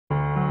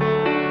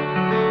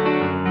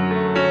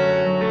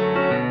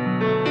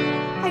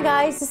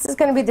guys, this is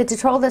going to be the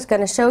tutorial that's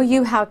going to show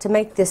you how to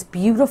make this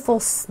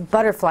beautiful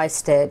butterfly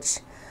stitch.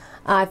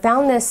 I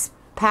found this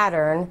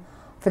pattern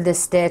for this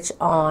stitch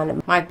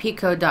on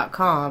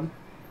mypicot.com,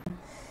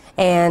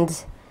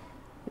 and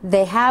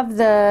they have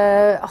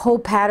the whole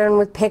pattern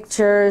with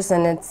pictures,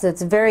 and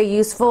it's very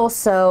useful.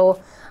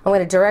 So I'm going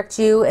to direct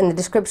you in the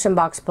description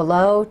box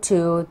below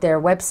to their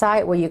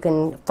website where you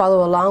can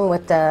follow along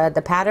with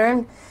the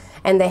pattern,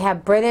 and they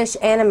have British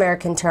and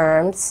American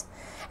terms.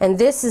 And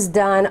this is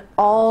done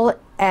all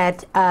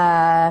at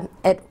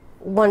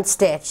one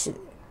stitch.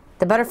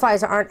 The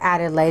butterflies aren't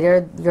added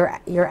later.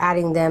 You're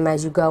adding them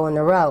as you go in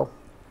the row.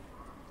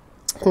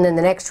 And then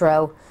the next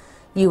row,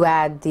 you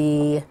add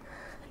the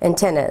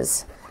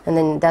antennas. And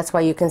then that's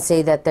why you can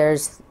see that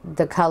there's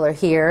the color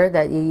here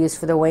that you use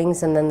for the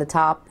wings, and then the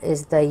top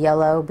is the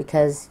yellow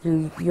because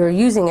you're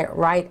using it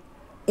right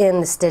in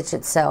the stitch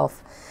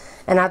itself.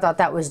 And I thought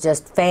that was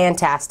just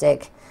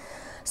fantastic.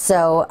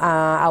 So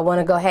I want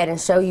to go ahead and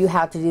show you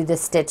how to do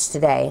this stitch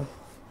today.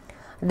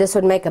 This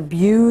would make a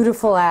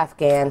beautiful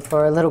afghan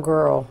for a little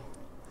girl.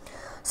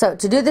 So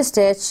to do the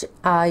stitch,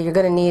 you're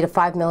going to need a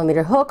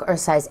 5mm hook or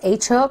size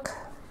H hook.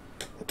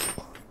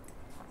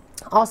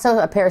 Also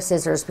a pair of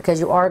scissors, because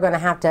you are going to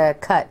have to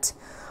cut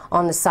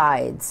on the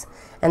sides.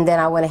 And then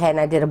I went ahead and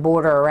I did a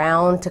border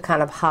around to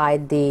kind of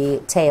hide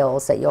the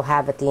tails that you'll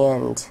have at the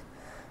end.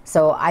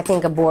 So I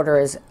think a border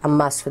is a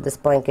must for this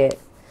blanket.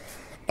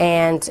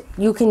 And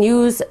you can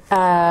use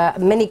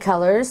many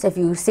colors. If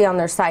you see on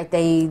their site,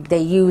 they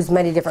use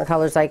many different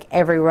colors. Like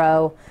every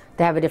row,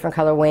 they have a different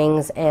color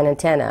wings and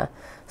antenna.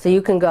 So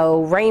you can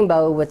go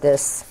rainbow with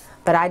this,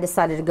 but I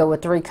decided to go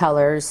with 3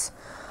 colors.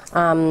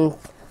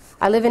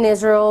 I live in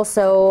Israel,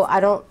 so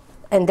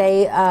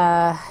they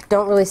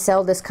don't really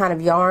sell this kind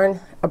of yarn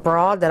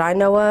abroad that I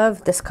know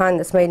of, this kind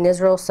that's made in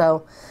Israel.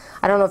 So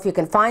I don't know if you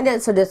can find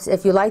it. So just,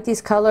 if you like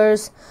these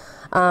colors,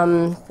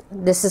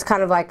 this is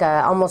kind of like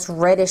a almost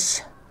reddish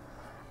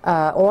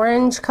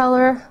orange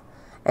color,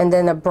 and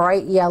then a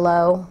bright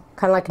yellow,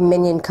 kind of like a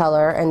minion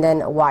color, and then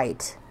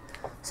white.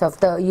 So if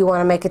you want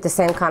to make it the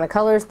same kind of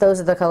colors,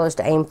 those are the colors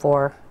to aim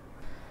for.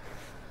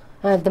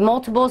 The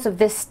multiples of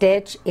this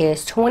stitch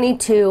is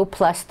 22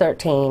 plus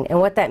 13, and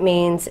what that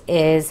means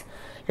is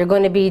you're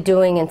going to be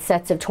doing in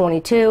sets of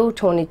 22,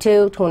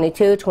 22,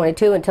 22,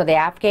 22 until the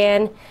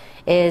afghan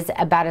is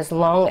about as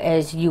long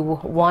as you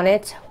want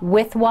it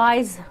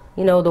width-wise,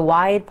 you know, the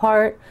wide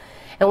part.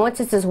 And once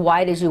it's as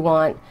wide as you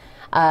want,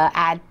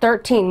 add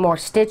 13 more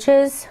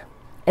stitches,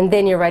 and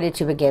then you're ready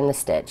to begin the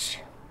stitch.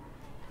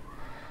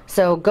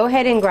 So go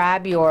ahead and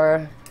grab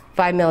your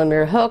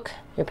 5mm hook,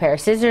 your pair of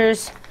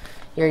scissors,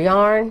 your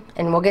yarn,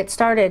 and we'll get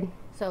started.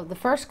 So the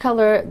first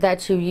color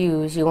that you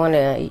use, you want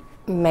to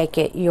make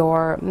it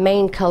your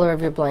main color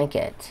of your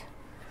blanket.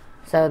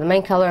 So the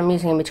main color I'm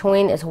using in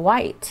between is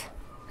white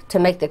to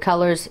make the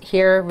colors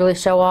here really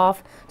show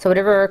off. So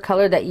whatever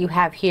color that you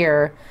have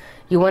here,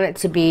 you want it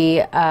to be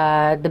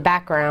the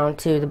background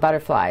to the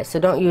butterfly. So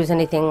don't use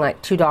anything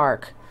like too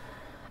dark.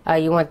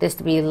 You want this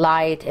to be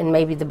light, and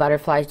maybe the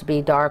butterflies to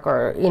be dark,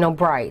 or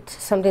bright,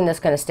 something that's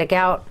going to stick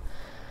out.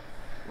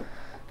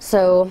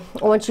 So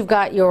once you've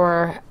got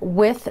your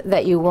width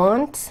that you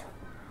want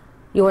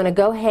to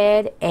go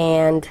ahead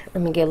and,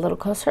 let me get a little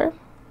closer.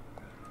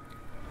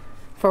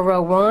 For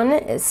row 1,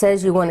 it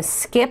says you want to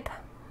skip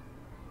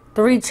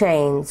 3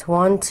 chains,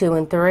 1, 2,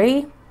 and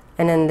 3,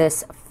 and in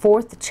this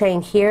 4th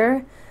chain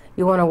here,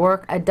 you want to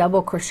work a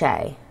double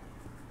crochet.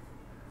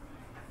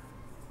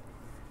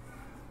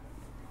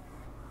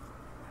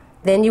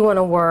 Then you want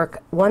to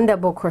work 1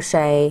 double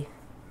crochet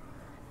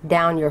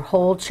down your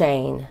whole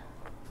chain.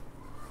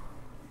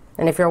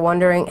 And if you're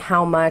wondering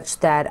how much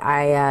that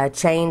I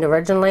chained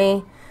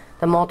originally,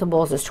 the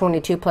multiples is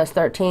 22 plus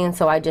 13,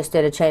 so I just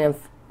did a chain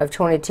of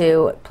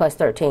 22 plus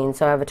 13,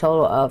 so I have a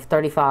total of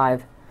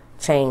 35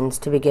 chains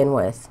to begin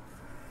with.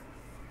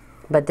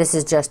 But this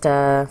is just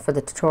for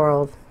the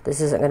tutorial. This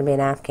isn't going to be an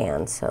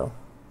afghan. So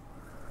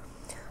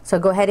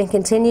go ahead and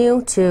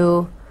continue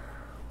to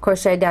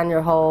crochet down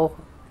your whole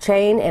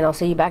chain, and I'll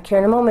see you back here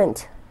in a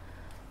moment.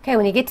 Okay,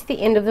 when you get to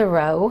the end of the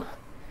row,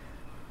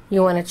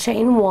 you want to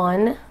chain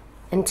 1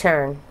 and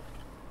turn.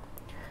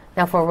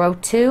 Now for row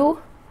 2,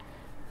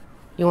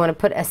 you want to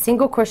put a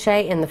single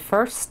crochet in the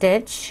first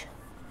stitch,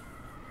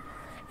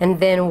 and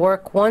then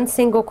work 1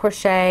 single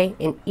crochet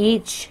in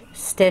each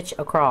stitch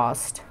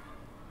across.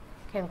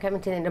 Okay, I'm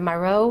coming to the end of my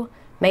row.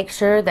 Make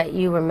sure that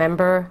you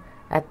remember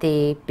at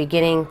the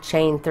beginning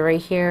chain 3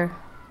 here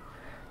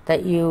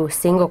that you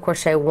single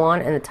crochet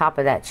 1 in the top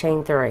of that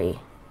chain 3.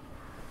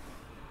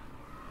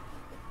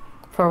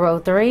 For row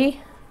 3,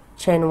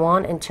 chain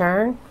 1 and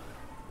turn.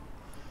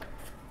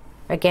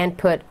 Again,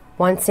 put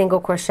 1 single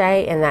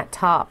crochet in that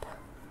top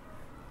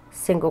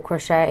single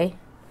crochet,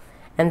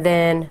 and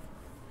then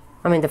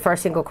the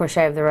first single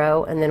crochet of the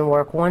row, and then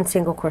work 1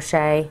 single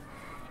crochet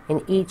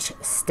in each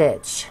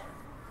stitch.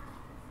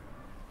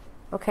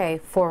 Okay,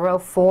 for row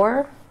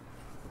 4,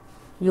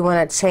 you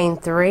want to chain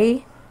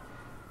 3,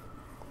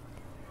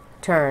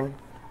 turn.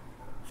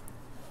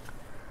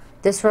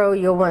 This row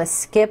you'll want to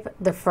skip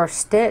the first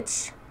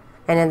stitch,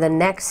 and in the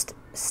next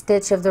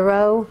stitch of the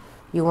row,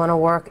 you want to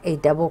work a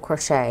double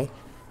crochet.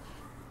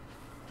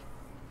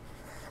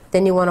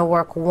 Then you want to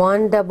work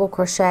 1 double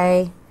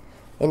crochet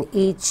in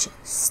each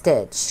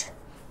stitch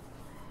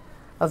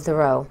of the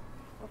row.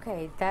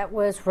 Okay, that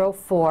was row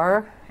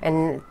 4,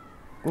 and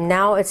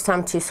now it's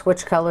time to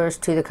switch colors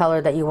to the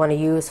color that you want to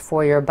use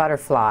for your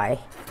butterfly.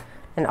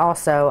 And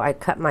also, I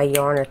cut my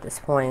yarn at this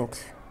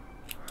point.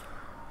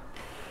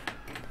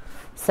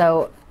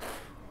 So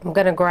I'm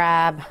going to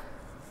grab,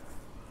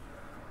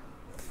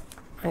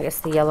 I guess,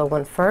 the yellow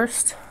one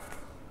first.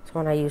 It's the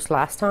one I used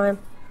last time.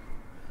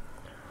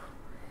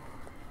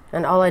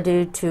 And all I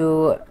do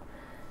to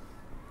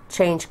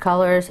change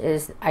colors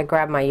is I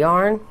grab my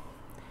yarn,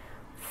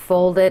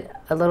 fold it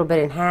a little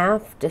bit in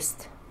half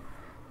just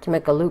to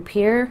make a loop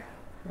here,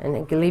 and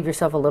you can leave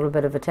yourself a little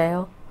bit of a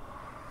tail.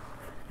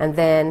 And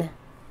then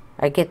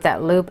I get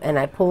that loop and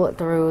I pull it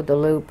through the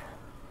loop,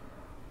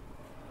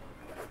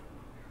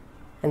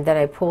 and then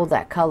I pull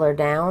that color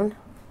down.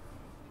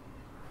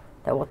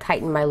 That will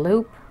tighten my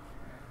loop,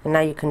 and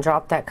now you can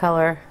drop that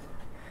color,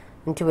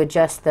 and to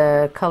adjust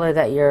the color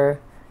that you're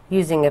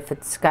using, if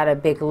it's got a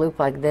big loop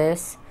like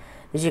this,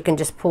 is you can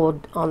just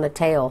pull on the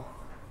tail,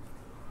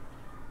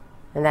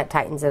 and that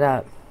tightens it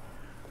up.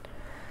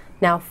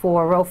 Now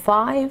for row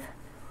 5,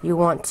 you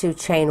want to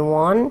chain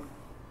 1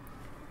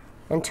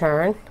 and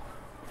turn,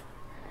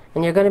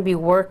 and you're going to be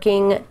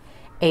working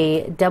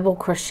a double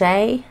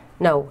crochet,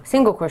 no,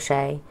 single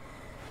crochet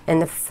in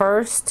the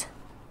first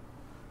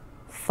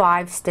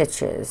 5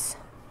 stitches.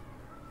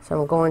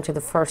 So I'm going to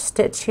the first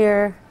stitch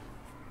here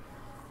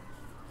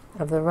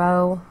of the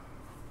row.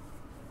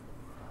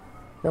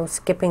 No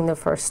skipping the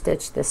first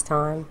stitch this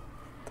time.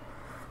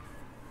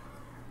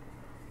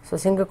 So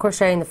single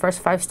crochet in the first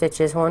 5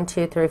 stitches, 1,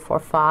 2, 3, 4,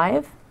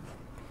 5.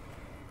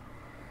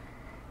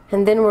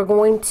 And then we're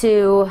going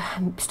to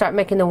start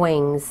making the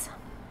wings.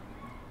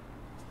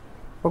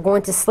 We're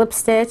going to slip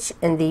stitch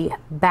in the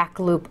back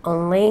loop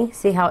only.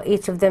 See how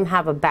each of them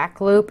have a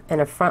back loop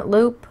and a front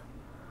loop?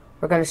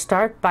 We're going to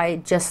start by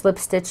just slip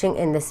stitching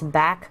in this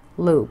back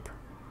loop.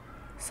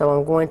 So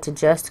I'm going to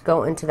just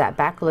go into that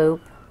back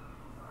loop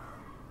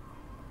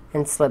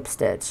and slip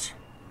stitch.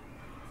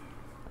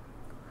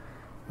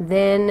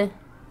 Then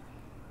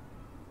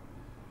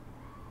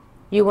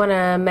you want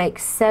to make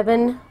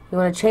 7, you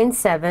want to chain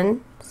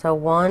 7. So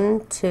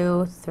 1,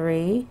 2,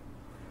 3,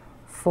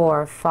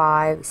 4,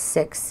 5,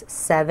 6,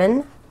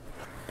 7.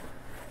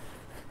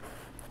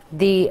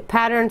 The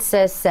pattern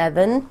says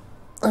 7.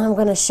 I'm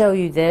going to show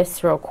you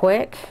this real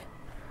quick.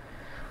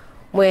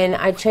 When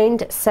I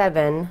chained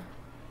 7,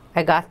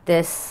 I got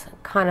this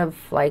kind of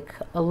like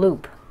a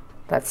loop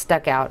that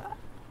stuck out.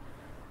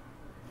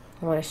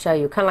 I want to show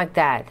you, kind of like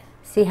that.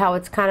 See how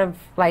it's kind of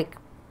like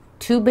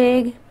too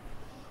big?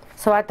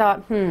 So I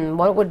thought,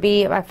 what would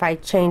be if I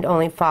chained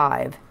only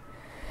 5?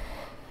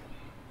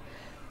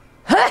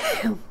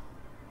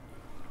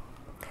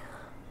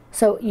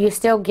 So you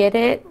still get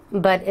it,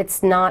 but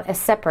it's not as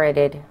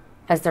separated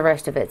as the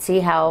rest of it. See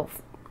how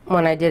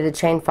when I did a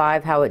chain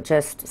 5, how it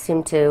just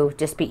seemed to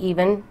just be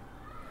even?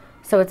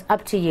 So it's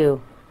up to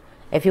you.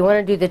 If you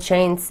want to do the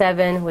chain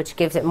 7, which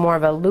gives it more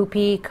of a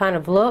loopy kind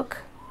of look,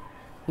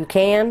 you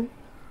can.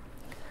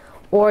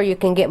 Or you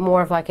can get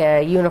more of like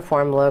a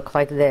uniform look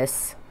like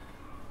this.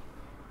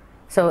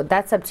 So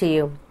that's up to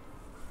you.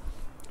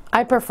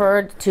 I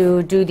preferred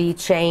to do the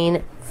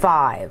chain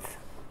 5.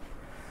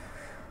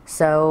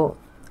 So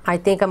I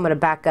think I'm going to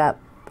back up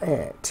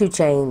 2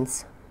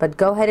 chains. But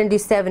go ahead and do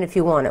 7 if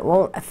you want. It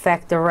won't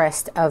affect the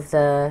rest of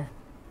the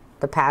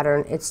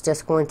pattern. It's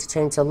just going to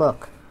change the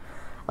look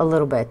a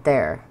little bit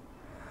there.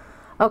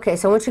 Okay,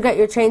 so once you got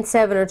your chain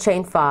 7 or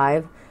chain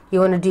 5, you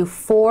want to do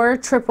 4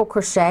 triple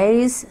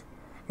crochets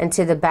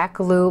into the back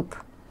loop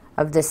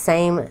of the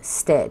same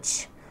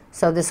stitch.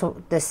 So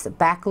this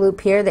back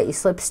loop here that you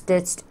slip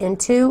stitched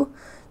into,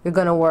 you're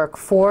going to work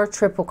 4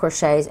 triple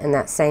crochets in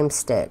that same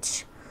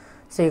stitch.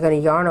 So you're going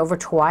to yarn over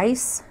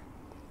twice,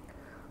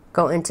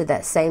 go into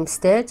that same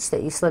stitch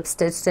that you slip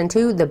stitched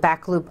into, the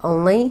back loop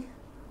only,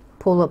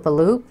 pull up a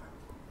loop,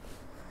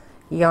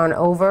 yarn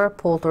over,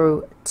 pull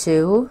through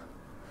 2,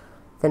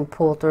 then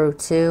pull through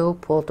 2,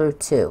 pull through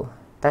 2.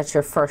 That's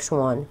your first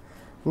one.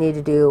 You need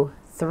to do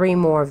 3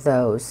 more of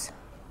those.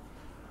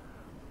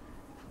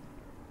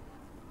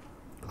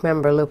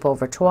 Remember, loop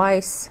over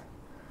twice,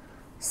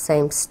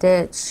 same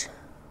stitch.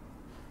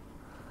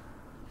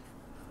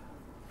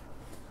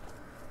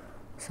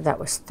 So that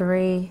was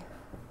 3,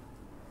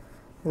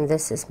 and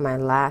this is my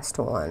last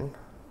one.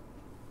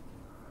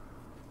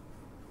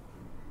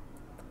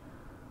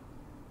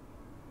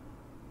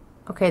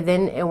 Okay,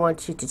 then it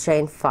wants you to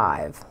chain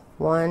 5.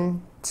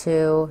 1,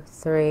 2,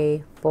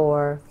 3,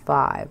 4,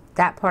 5.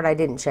 That part I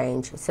didn't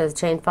change. It says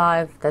chain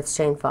 5, that's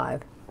chain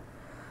 5.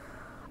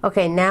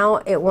 Okay, now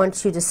it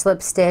wants you to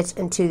slip stitch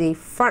into the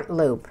front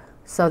loop.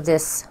 So the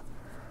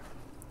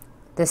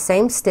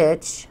same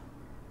stitch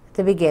at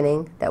the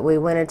beginning that we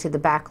went into the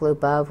back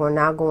loop of, we're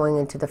now going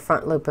into the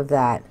front loop of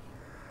that.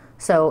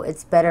 So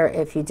it's better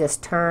if you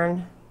just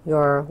turn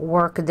your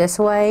work this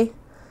way,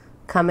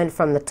 come in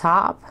from the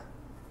top,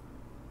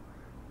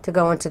 to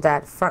go into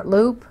that front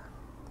loop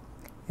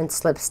and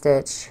slip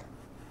stitch.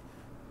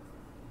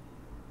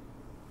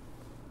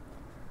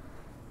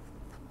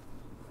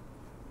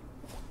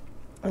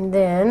 And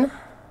then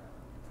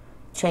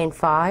chain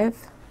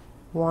 5,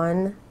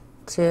 1,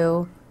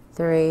 2,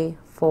 3,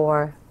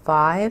 4,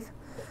 5.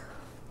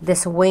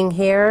 This wing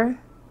here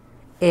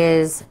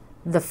is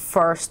the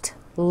first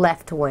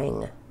left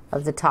wing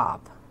of the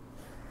top.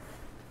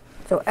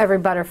 So every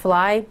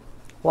butterfly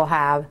will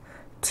have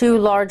 2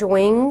 large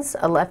wings,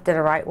 a left and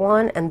a right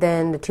one, and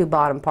then the 2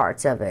 bottom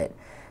parts of it.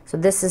 So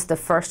this is the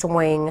first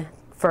wing,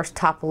 first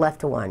top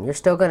left one. You're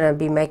still going to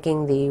be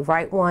making the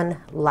right one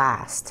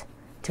last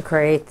to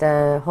create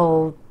the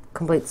whole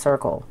complete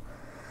circle.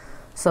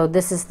 So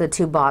this is the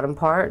 2 bottom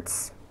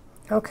parts.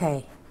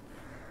 Okay.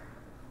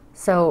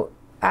 So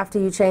after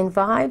you chain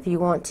 5, you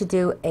want to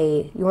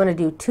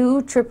do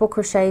 2 triple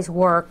crochets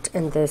worked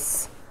in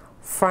this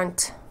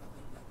front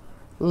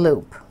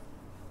loop.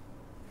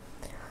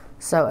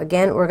 So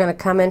again, we're going to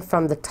come in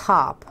from the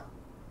top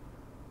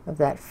of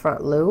that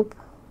front loop,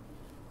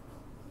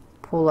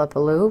 pull up a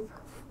loop,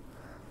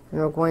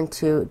 and we're going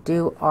to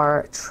do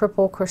our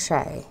triple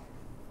crochet.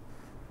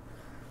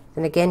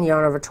 Then again,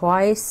 yarn over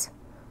twice,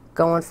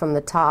 going from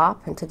the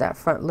top into that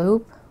front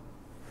loop,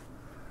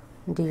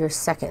 and do your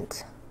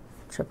second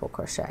triple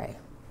crochet.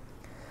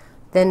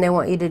 Then they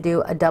want you to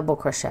do a double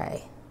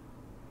crochet.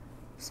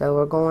 So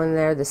we're going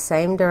there the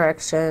same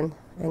direction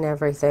and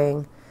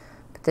everything,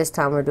 but this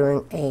time we're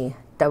doing a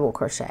double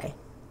crochet.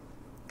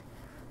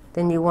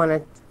 Then you want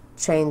to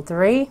chain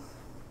 3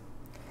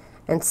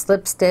 and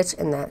slip stitch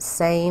in that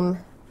same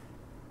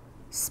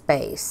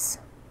space,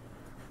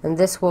 and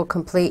this will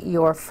complete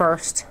your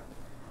first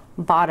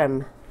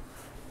bottom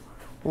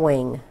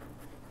wing.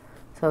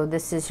 So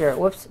this is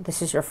your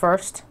this is your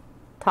first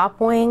top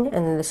wing,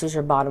 and then this is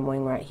your bottom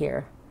wing right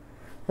here.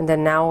 And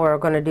then now we're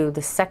going to do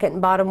the second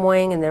bottom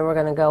wing, and then we're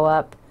going to go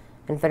up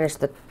and finish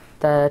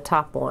the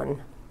top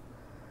one,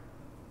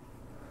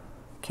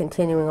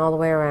 continuing all the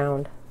way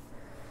around.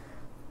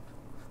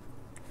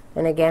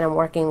 And again, I'm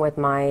working with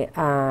my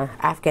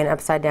afghan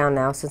upside down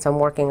now, since I'm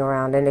working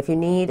around. And if you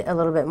need a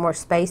little bit more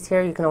space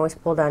here, you can always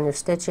pull down your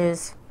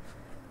stitches.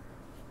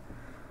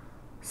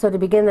 So to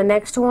begin the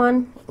next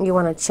one, you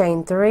want to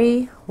chain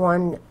 3,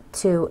 1,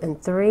 2,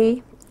 and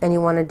 3, and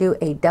you want to do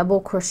a double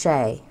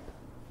crochet.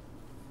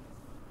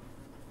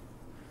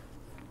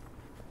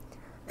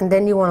 And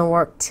then you want to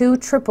work 2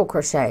 triple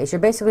crochets. You're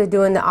basically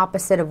doing the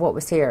opposite of what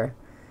was here.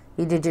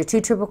 You did your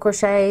 2 triple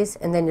crochets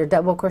and then your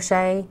double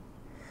crochet,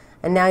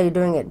 and now you're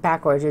doing it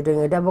backwards. You're doing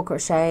a double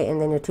crochet and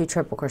then your 2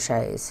 triple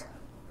crochets.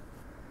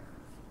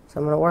 So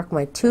I'm going to work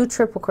my 2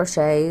 triple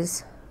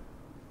crochets,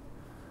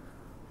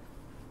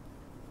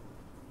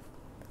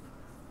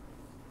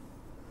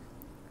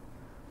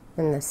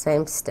 in the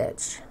same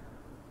stitch.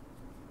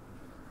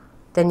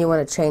 Then you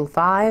want to chain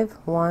 5,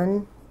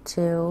 1,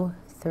 2,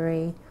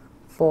 3,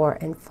 4,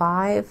 and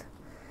 5,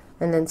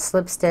 and then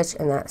slip stitch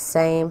in that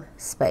same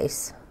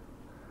space.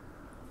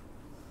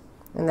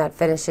 And that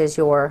finishes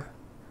your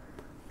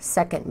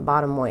second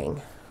bottom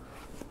wing.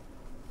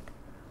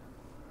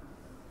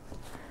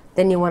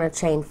 Then you want to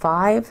chain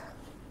 5,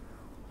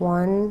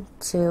 1,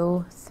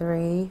 2,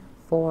 3,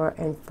 4,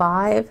 and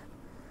 5,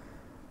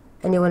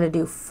 and you want to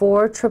do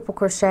 4 triple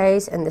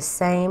crochets in the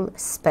same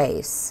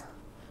space.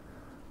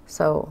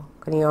 So I'm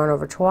going to yarn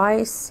over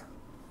twice.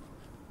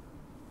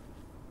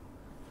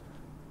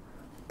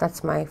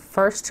 That's my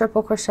first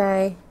triple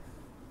crochet,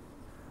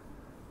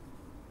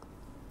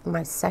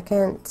 my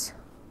second,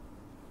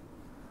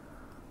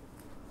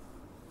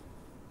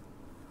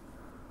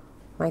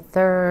 my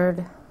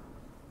third,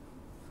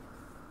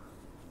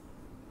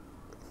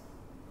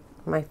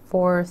 my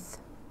fourth,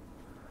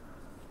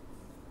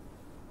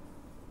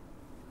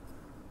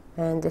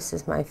 and this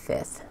is my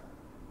fifth.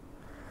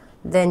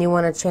 Then you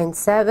want to chain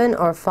 7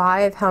 or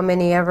 5, how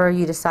many ever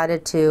you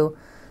decided to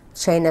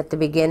chain at the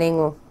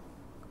beginning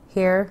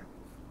here.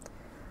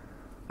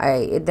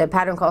 The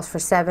pattern calls for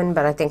 7,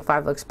 but I think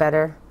 5 looks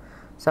better,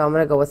 so I'm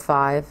going to go with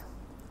 5.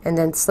 And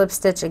then slip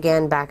stitch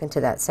again back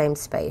into that same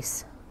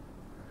space.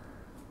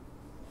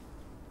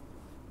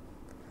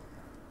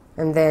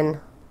 And then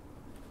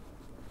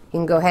you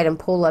can go ahead and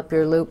pull up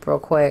your loop real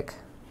quick,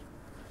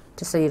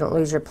 just so you don't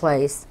lose your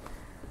place.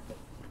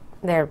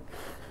 There.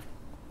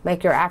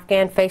 Make your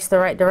afghan face the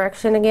right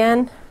direction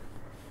again,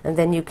 and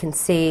then you can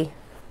see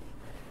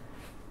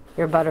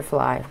your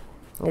butterfly.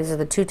 These are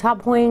the 2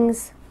 top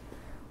wings,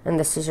 and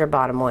this is your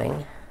bottom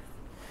wing.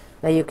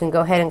 Now you can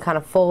go ahead and kind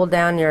of fold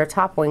down your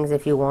top wings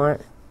if you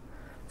want,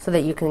 so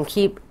that you can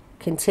keep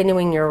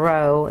continuing your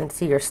row and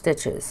see your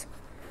stitches.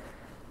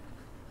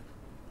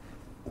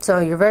 So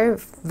your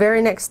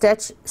very next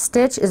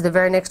stitch is the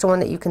very next one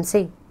that you can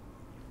see.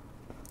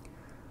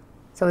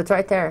 So it's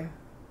right there.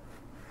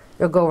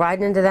 You'll go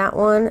right into that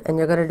one, and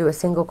you're going to do a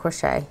single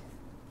crochet.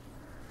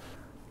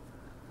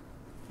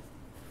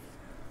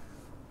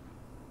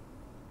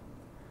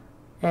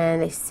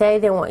 And they say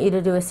they want you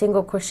to do a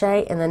single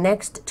crochet in the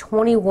next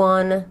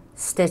 21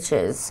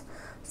 stitches.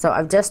 So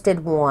I've just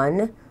did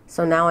 1,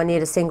 So now I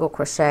need a single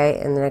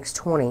crochet in the next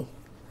 20.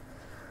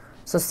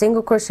 So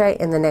single crochet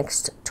in the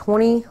next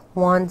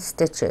 21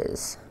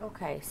 stitches.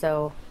 Okay,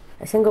 so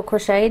I single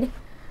crocheted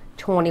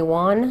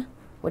 21,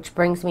 which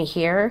brings me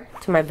here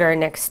to my very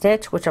next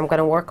stitch, which I'm going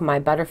to work my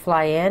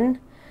butterfly in,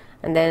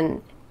 and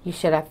then you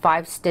should have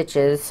 5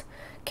 stitches,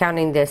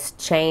 counting this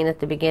chain at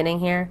the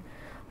beginning here,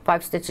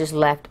 5 stitches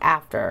left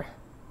after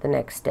the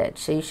next stitch.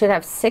 So you should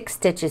have 6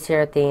 stitches here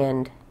at the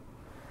end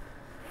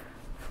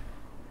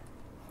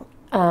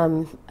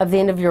of the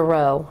end of your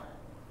row.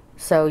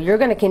 So you're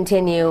going to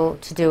continue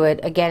to do it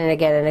again and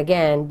again and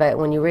again, but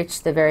when you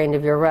reach the very end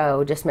of your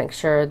row, just make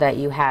sure that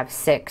you have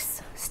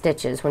 6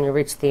 stitches when you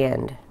reach the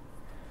end.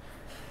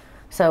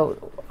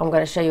 So I'm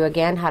going to show you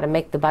again how to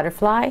make the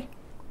butterfly.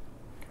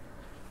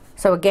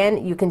 So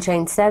again, you can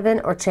chain 7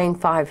 or chain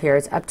 5 here.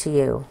 It's up to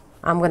you.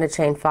 I'm going to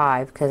chain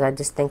 5 because I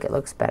just think it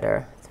looks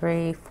better.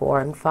 3,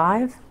 4, and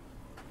 5.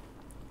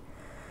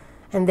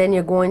 And then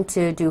you're going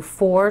to do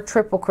 4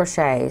 triple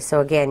crochets. So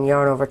again,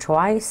 yarn over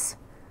twice.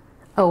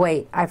 Oh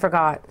wait, I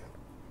forgot.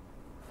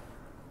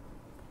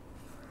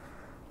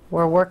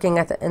 We're working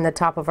at in the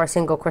top of our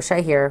single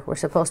crochet here. We're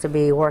supposed to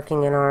be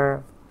working in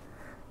our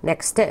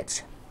next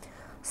stitch.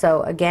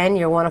 So again,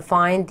 you want to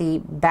find the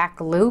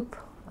back loop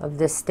of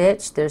this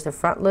stitch. There's the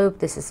front loop.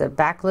 This is a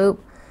back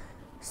loop.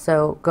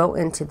 So go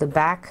into the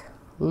back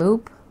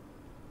loop.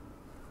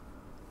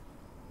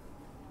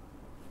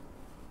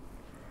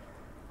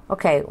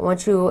 Okay,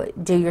 once you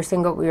do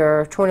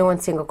your 21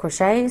 single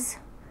crochets,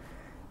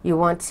 you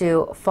want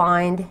to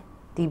find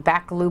the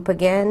back loop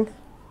again,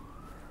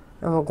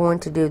 and we're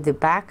going to do the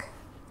back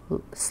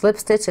slip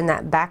stitch in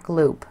that back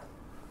loop.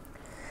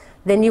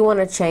 Then you want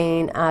to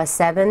chain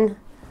 7,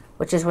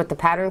 which is what the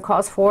pattern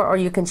calls for, or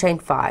you can chain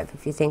 5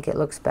 if you think it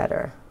looks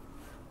better.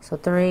 So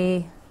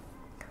 3,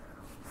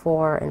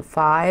 4, and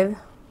 5.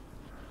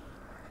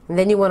 And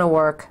then you want to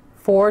work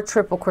 4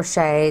 triple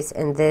crochets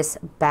in this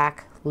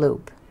back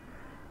loop.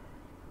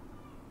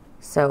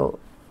 So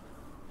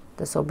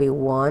this will be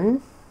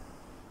 1,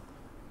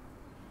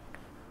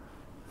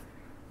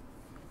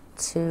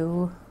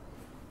 2,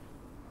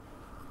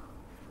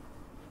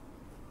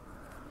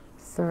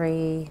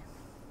 3,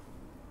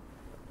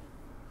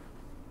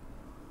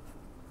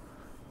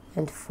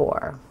 and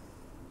 4.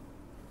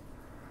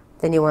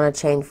 Then you want to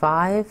chain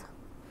 5.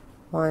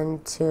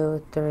 1,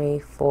 2, 3,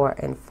 4,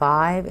 and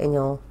 5, and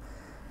you'll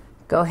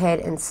go ahead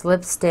and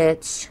slip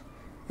stitch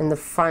in the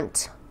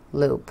front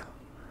loop.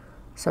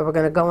 So we're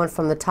going to go in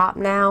from the top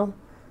now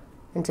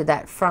into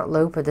that front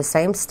loop of the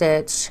same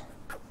stitch,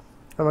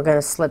 and we're going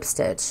to slip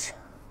stitch.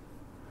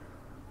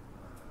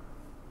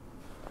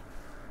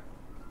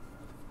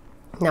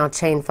 Now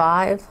chain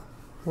 5.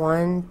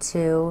 1,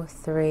 2,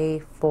 3,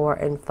 4,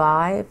 and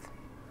 5.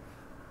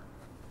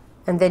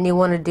 And then you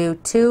want to do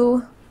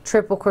 2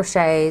 triple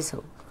crochets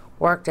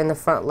worked in the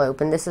front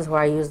loop, and this is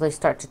where I usually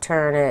start to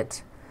turn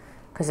it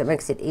because it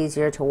makes it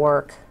easier to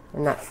work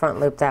in that front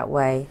loop that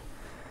way.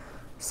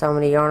 So I'm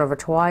going to yarn over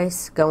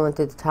twice, going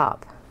through the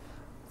top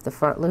of the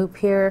front loop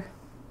here,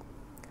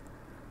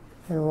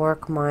 and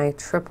work my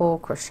triple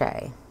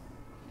crochet.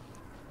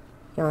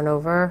 Yarn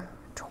over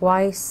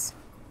twice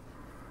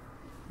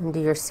and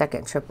do your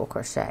second triple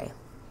crochet.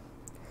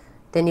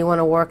 Then you want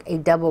to work a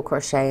double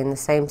crochet in the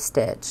same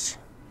stitch.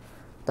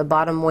 The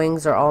bottom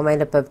wings are all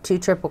made up of 2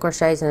 triple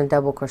crochets and a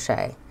double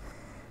crochet.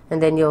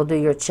 And then you'll do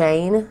your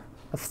chain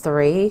of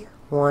 3,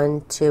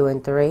 1, 2,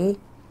 and 3,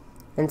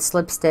 and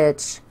slip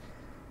stitch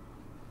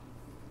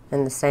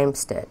in the same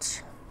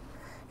stitch.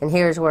 And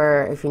here's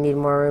where, if you need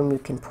more room, you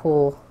can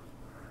pull.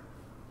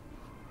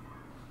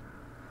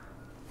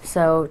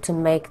 So to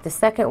make the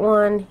second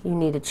one, you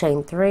need to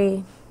chain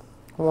 3,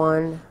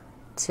 1,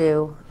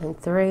 2, and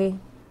 3,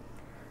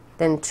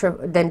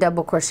 then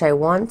double crochet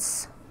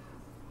once,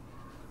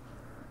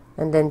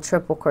 and then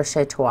triple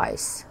crochet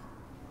twice.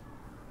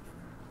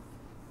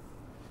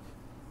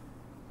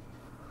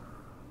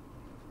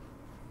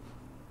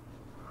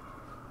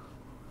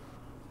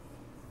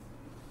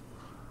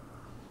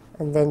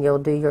 And then you'll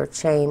do your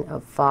chain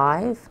of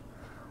 5,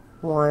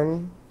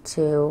 1,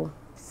 2,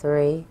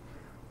 3,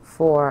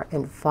 4,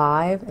 and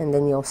 5, and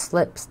then you'll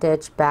slip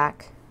stitch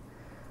back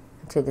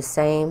to the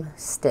same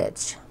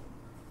stitch.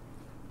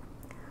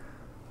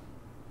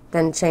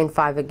 Then chain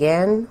 5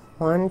 again,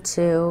 1,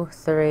 2,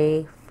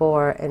 3,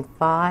 4, and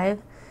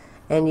 5,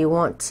 and you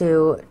want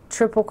to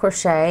triple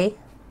crochet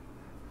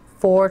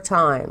 4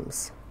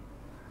 times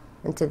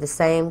into the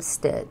same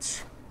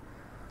stitch.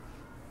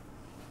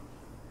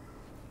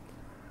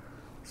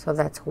 So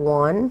that's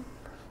 1,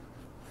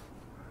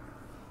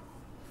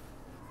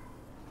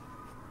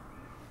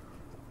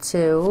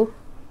 2,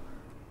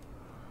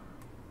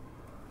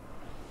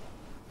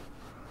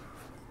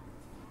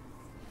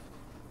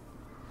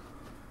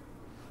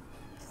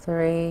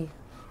 3,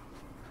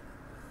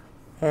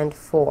 and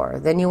 4.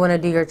 Then you want to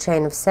do your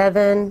chain of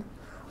 7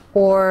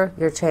 or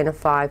your chain of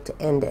 5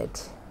 to end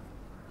it.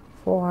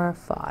 4,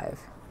 5.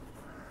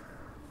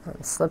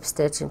 And slip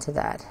stitch into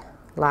that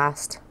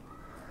last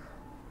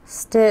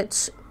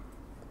stitch,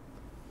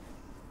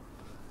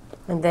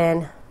 and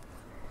then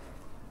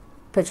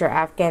put your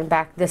afghan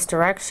back this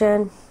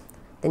direction.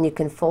 Then you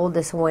can fold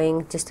this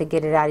wing just to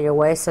get it out of your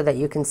way so that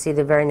you can see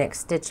the very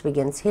next stitch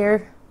begins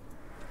here.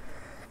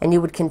 And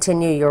you would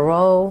continue your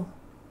row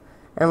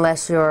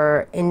unless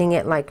you're ending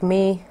it like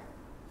me.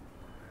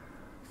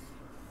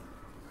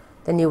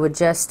 Then you would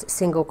just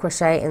single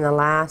crochet in the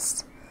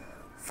last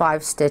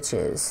 5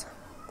 stitches,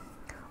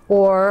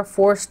 or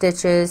 4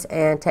 stitches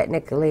and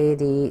technically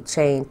the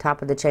chain,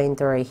 top of the chain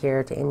 3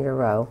 here to end your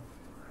row.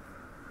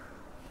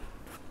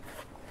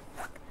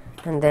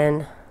 And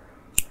then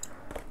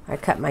I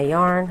cut my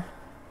yarn.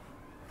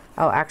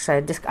 Oh,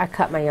 actually I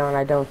cut my yarn.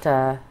 I don't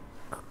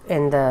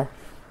end the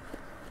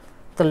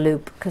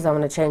loop because I'm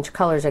going to change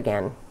colors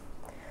again.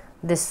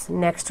 This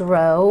next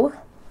row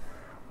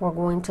we're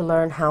going to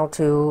learn how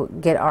to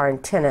get our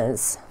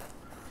antennas.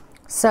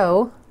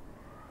 So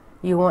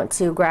you want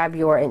to grab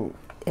your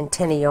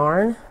antenna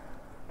yarn,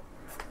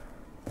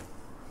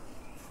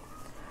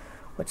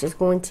 which is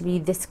going to be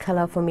this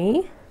color for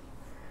me.